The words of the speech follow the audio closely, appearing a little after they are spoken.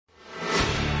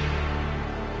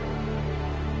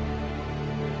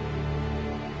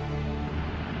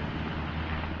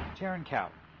Tarin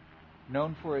Kowt,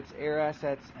 known for its air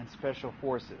assets and special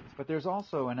forces, but there's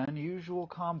also an unusual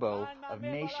combo of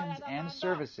nations and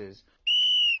services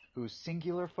whose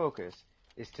singular focus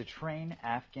is to train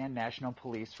Afghan National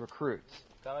Police recruits,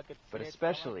 but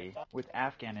especially with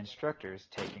Afghan instructors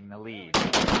taking the lead.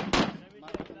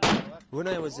 When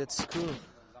I was at school,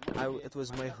 it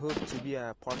was my hope to be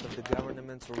a part of the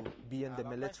government or be in the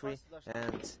military,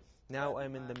 and now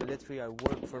I'm in the military. I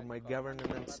work for my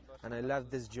government and I love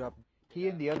this job. He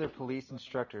and the other police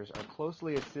instructors are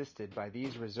closely assisted by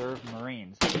these reserve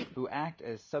Marines who act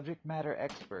as subject matter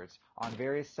experts on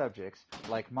various subjects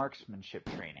like marksmanship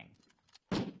training.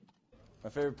 My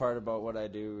favorite part about what I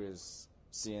do is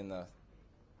seeing the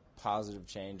positive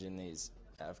change in these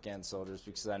Afghan soldiers,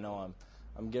 because I know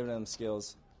I'm giving them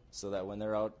skills so that when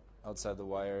they're outside the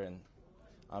wire and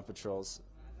on patrols,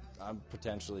 I'm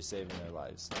potentially saving their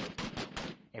lives.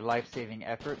 A life-saving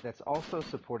effort that's also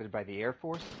supported by the Air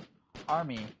Force,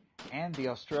 Army, and the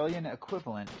Australian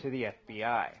equivalent to the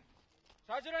FBI.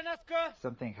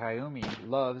 Something Hayumi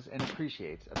loves and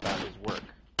appreciates about his work.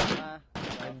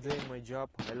 I'm doing my job.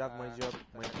 I love my job,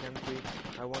 my country.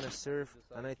 I want to serve,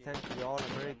 and I thank the all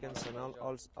Americans and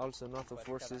also NATO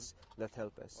forces that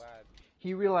help us.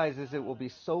 He realizes it will be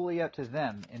solely up to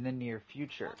them in the near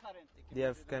future. They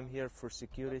have come here for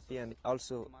security and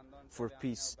also for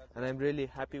peace, and I'm really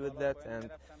happy with that.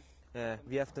 And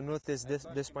we have to notice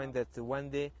this point that one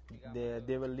day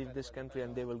they will leave this country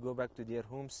and they will go back to their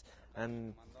homes,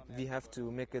 and we have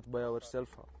to make it by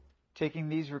ourselves. Taking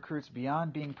these recruits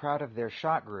beyond being proud of their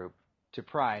shot group to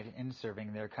pride in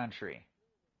serving their country.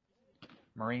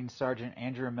 Marine Sergeant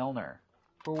Andrew Milner,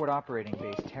 Forward Operating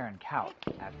Base Tarin Kowt,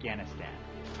 Afghanistan.